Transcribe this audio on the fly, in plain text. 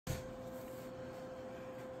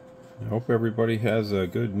I hope everybody has a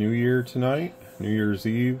good New Year tonight, New Year's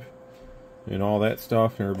Eve, and all that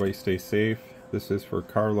stuff, and everybody stay safe. This is for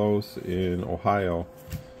Carlos in Ohio.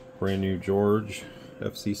 Brand new George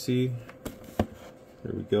FCC.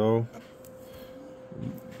 There we go.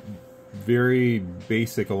 Very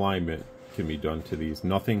basic alignment can be done to these.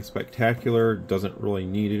 Nothing spectacular, doesn't really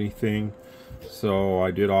need anything. So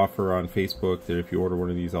I did offer on Facebook that if you order one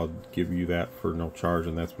of these, I'll give you that for no charge,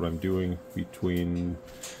 and that's what I'm doing between,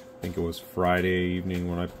 I think it was Friday evening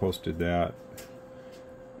when I posted that,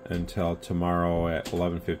 until tomorrow at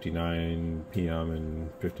 11:59 p.m.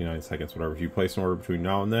 and 59 seconds, whatever. If you place an order between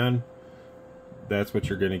now and then, that's what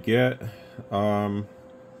you're going to get.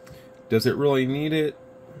 Does it really need it?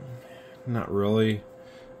 Not really.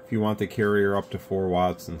 If you want the carrier up to 4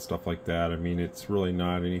 watts and stuff like that, I mean, it's really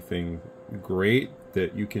not anything great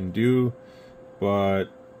that you can do, but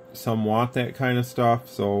some want that kind of stuff.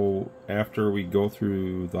 So after we go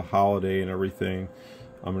through the holiday and everything,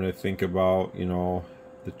 I'm going to think about, you know,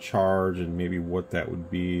 the charge and maybe what that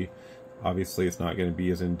would be. Obviously it's not going to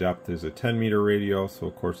be as in-depth as a 10-meter radio, so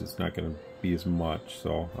of course it's not going to be as much.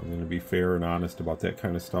 So I'm going to be fair and honest about that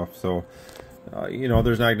kind of stuff. So you know,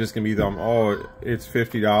 there's not just going to be them, oh, it's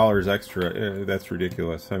 $50 extra. That's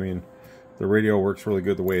ridiculous. I mean, the radio works really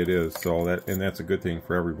good the way it is, so that's a good thing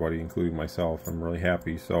for everybody, including myself. I'm really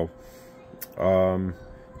happy. So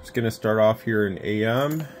just going to start off here in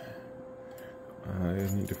AM. I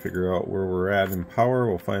need to figure out where we're at in power.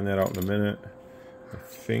 We'll find that out in a minute. I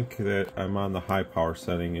think that I'm on the high power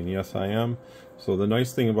setting, and yes, I am. So the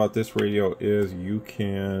nice thing about this radio is you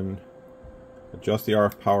can adjust the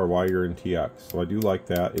RF power while you're in TX. So I do like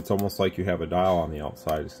that. It's almost like you have a dial on the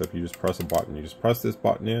outside, except you just press a button. You just press this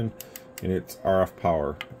button in, and it's RF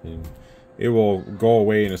power. And it will go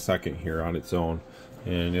away in a second here on its own,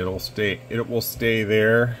 and it will stay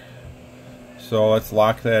there. So let's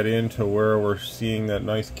lock that into where we're seeing that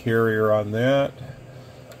nice carrier on that.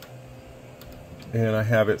 And I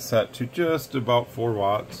have it set to just about 4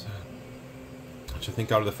 watts. Which I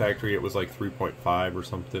think out of the factory it was like 3.5 or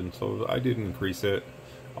something. So I did increase it.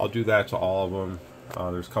 I'll do that to all of them.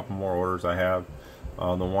 There's a couple more orders I have.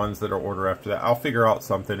 The ones that are ordered after that, I'll figure out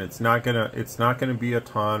something. It's not gonna be a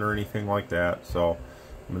ton or anything like that. So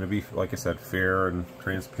I'm gonna be, like I said, fair and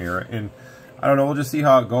transparent. And I don't know, we'll just see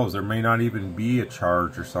how it goes. There may not even be a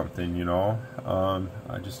charge or something, you know.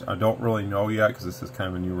 I don't really know yet because this is kind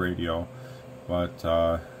of a new radio. But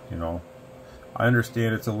you know, I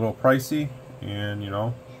understand it's a little pricey, and you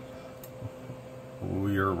know,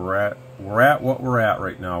 we're at what we're at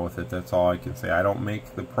right now with it. That's all I can say. I don't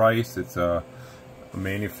make the price. It's a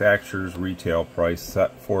manufacturer's retail price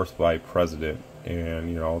set forth by president, and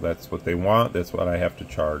you know, that's what they want. That's what I have to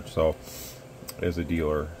charge. So as a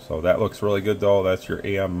dealer, so that looks really good though. That's your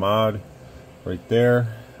AM mod right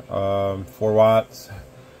there. 4 watts.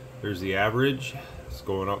 There's the average. It's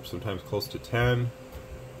going up sometimes close to 10.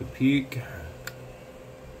 The peak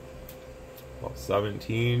about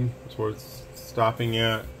 17 is where it's stopping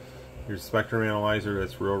at. Your spectrum analyzer,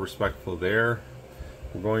 that's real respectful there.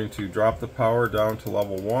 We're going to drop the power down to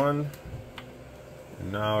level 1,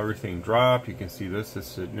 and now everything dropped. You can see this is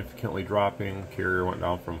significantly dropping. Carrier went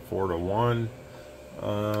down from 4 to 1.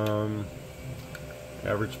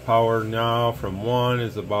 Average power now from 1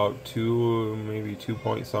 is about 2, maybe 2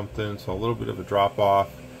 point something, so a little bit of a drop off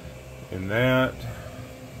in that.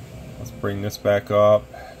 Let's bring this back up.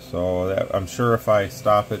 So that, I'm sure if I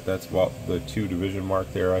stop it, that's about the 2 division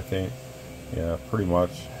mark there, I think. Yeah, pretty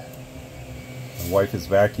much. My wife is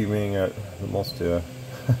vacuuming at the most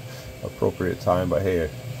appropriate time, but hey,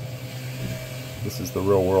 this is the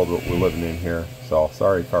real world that we're living in here. So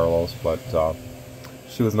sorry, Carlos, but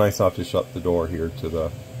she was nice enough to shut the door here to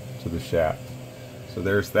the shack. So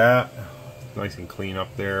there's that. Nice and clean up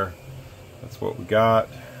there. That's what we got.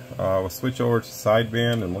 We'll switch over to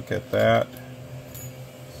sideband and look at that.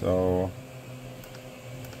 So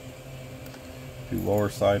do lower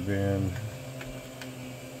sideband,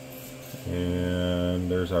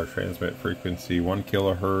 and there's our transmit frequency, 1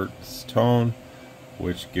 kilohertz tone,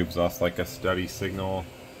 which gives us like a steady signal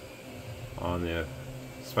on the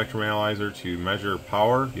spectrum analyzer to measure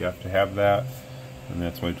power. You have to have that, and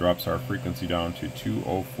that's why it drops our frequency down to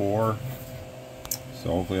 204. So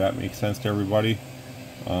hopefully that makes sense to everybody.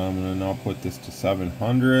 I'm going to now put this to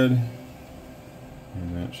 700,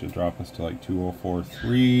 and that should drop us to like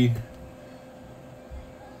 2043.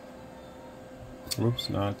 Oops,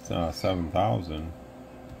 not 7,000.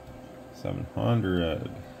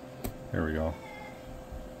 700. There we go.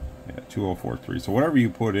 Yeah, 2043. So whatever you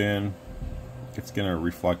put in, it's going to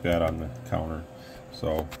reflect that on the counter.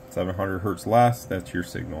 So 700 hertz less, that's your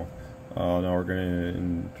signal. Now we're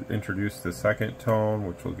going to introduce the second tone,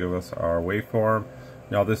 which will give us our waveform.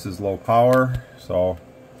 Now this is low power, so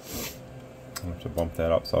I have to bump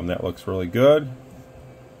that up some. That looks really good,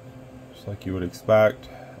 just like you would expect.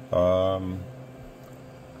 Up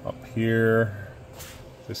here,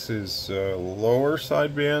 this is lower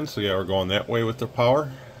sideband, so yeah, we're going that way with the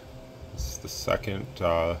power. This is the second,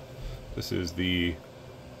 this is the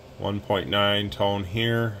 1.9 tone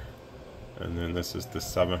here, and then this is the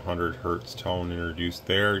 700 hertz tone introduced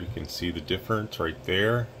there. You can see the difference right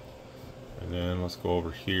there. And then let's go over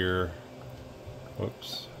here.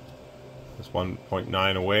 Whoops. This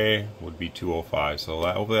 1.9 away would be 205. So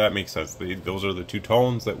hopefully that makes sense. Those are the two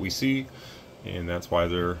tones that we see, and that's why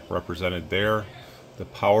they're represented there. The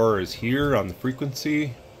power is here on the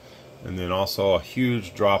frequency, and then also a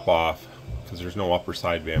huge drop off because there's no upper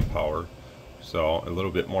sideband power. So a little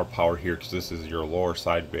bit more power here because this is your lower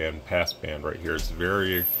sideband pass band right here. It's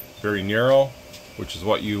very, very narrow, which is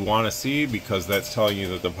what you want to see because that's telling you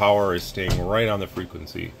that the power is staying right on the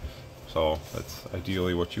frequency. So that's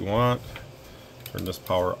ideally what you want. Turn this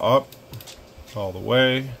power up all the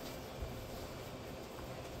way.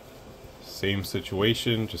 Same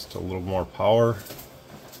situation, just a little more power.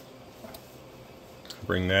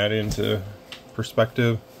 Bring that into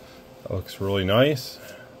perspective. That looks really nice.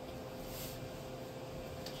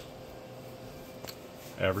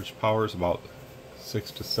 Average power is about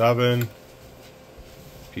 6 to 7.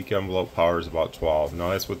 Peak envelope power is about 12. Now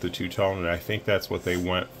that's with the two-tone, and I think that's what they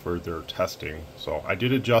went for their testing. So I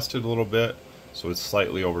did adjust it a little bit, so it's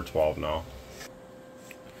slightly over 12 now.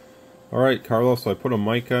 Alright, Carlos, so I put a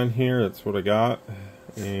mic on here. That's what I got.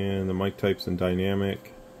 And the mic type's in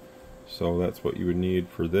dynamic. So that's what you would need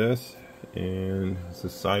for this. And this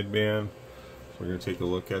is sideband. We're going to take a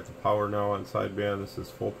look at the power now on sideband. This is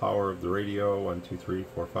full power of the radio. 1, 2, 3,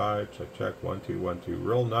 4, 5. Check, check. 1, 2, 1, 2.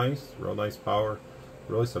 Real nice power.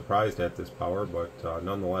 Really surprised at this power, but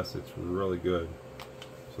nonetheless, it's really good.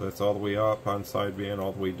 So that's all the way up on sideband,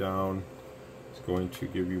 all the way down. It's going to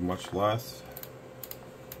give you much less.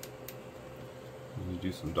 You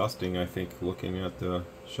do some dusting, I think, looking at the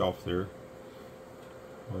shelf there.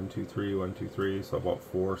 1, 2, 3, 1, 2, 3. So about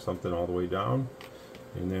 4 something all the way down,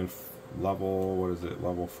 and then level, what is it,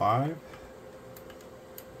 level 5,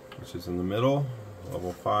 which is in the middle.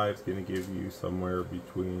 Level 5 is going to give you somewhere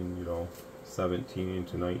between, you know, 17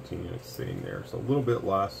 to 19, and it's staying there. So a little bit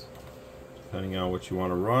less, depending on what you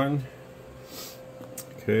want to run.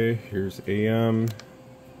 Okay, here's AM.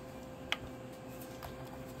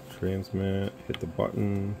 Transmit, hit the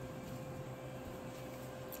button.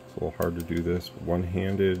 It's a little hard to do this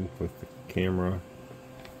one-handed with the camera.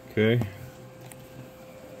 Okay.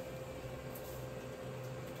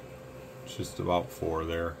 Just about 4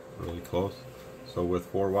 there, really close. So with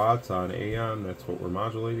 4 watts on AM, that's what we're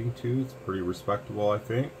modulating to. It's pretty respectable, I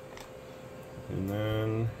think. And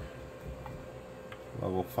then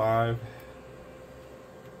level 5.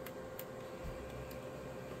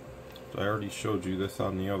 I already showed you this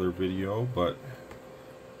on the other video, but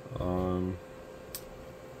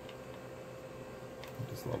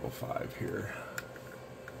just level 5 here.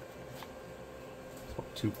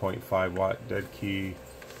 So 2.5 watt dead key.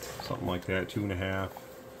 Something like that, 2.5.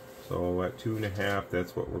 So at 2.5,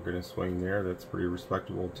 that's what we're going to swing there. That's pretty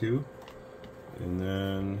respectable too. And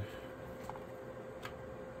then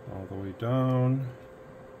all the way down.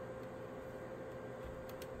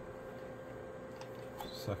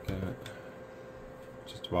 Second,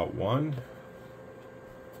 just about 1.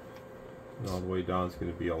 And all the way down is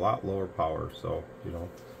going to be a lot lower power. So, you know,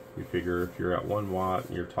 you figure if you're at 1 watt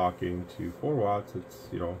and you're talking to 4 watts, it's,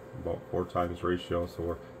 you know, about 4 times ratio. So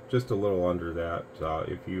we're just a little under that.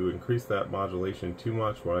 If you increase that modulation too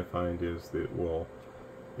much, what I find is that it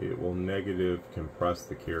will negative compress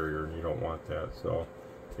the carrier, and you don't want that. So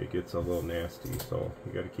it gets a little nasty. So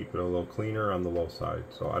you got to keep it a little cleaner on the low side.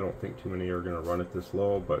 So I don't think too many are going to run it this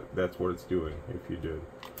low, but that's what it's doing if you did.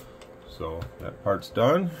 So that part's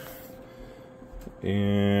done,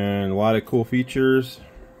 and a lot of cool features.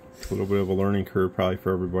 A little bit of a learning curve probably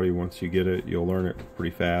for everybody. Once you get it, you'll learn it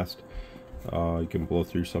pretty fast. You can blow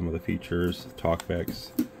through some of the features.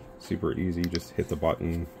 Talkback's super easy. Just hit the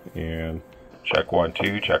button and check 1,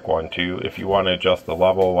 2, check 1, 2. If you want to adjust the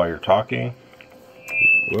level while you're talking,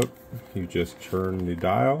 you just turn the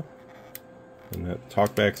dial, and that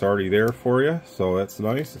talkback's already there for you. So that's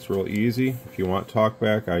nice. It's real easy. If you want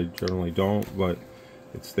talkback, I generally don't, but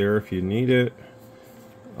it's there if you need it.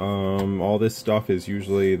 All this stuff is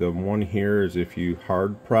usually, the one here is if you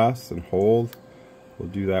hard press and hold. We'll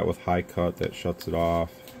do that with high cut, that shuts it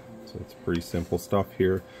off. So it's pretty simple stuff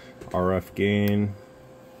here. RF gain,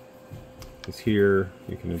 is here.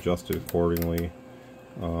 You can adjust it accordingly.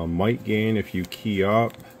 Mic gain, if you key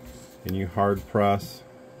up and you hard press.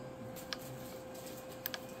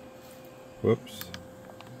 Whoops.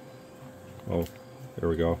 Oh, there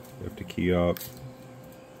we go. You have to key up.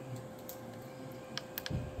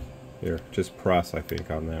 There, just press, I think,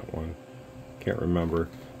 on that one. Can't remember.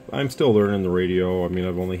 I'm still learning the radio. I mean,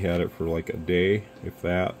 I've only had it for like a day, if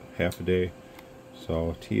that, half a day.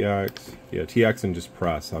 So TX, yeah, TX and just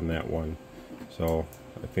press on that one. So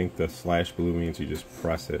I think the slash blue means you just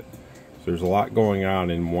press it. So there's a lot going on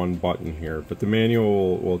in one button here, but the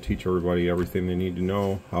manual will teach everybody everything they need to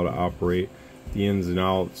know, how to operate, the ins and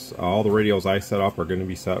outs. All the radios I set up are going to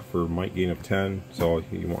be set for mic gain of 10, so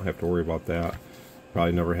you won't have to worry about that.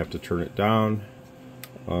 Probably never have to turn it down.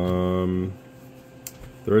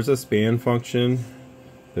 There is a span function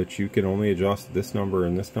that you can only adjust this number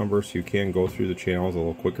and this number, so you can go through the channels a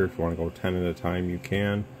little quicker. If you want to go 10 at a time, you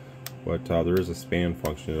can. But there is a span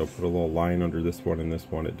function. It'll put a little line under this one and this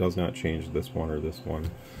one. It does not change this one or this one.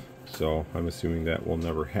 So I'm assuming that will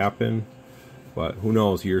never happen. But who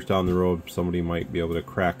knows, years down the road, somebody might be able to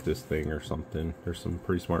crack this thing or something. There's some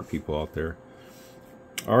pretty smart people out there.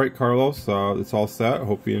 Alright, Carlos, it's all set. I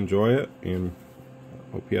hope you enjoy it, and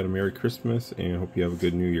hope you had a Merry Christmas, and hope you have a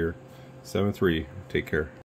good New Year. 7-3, take care.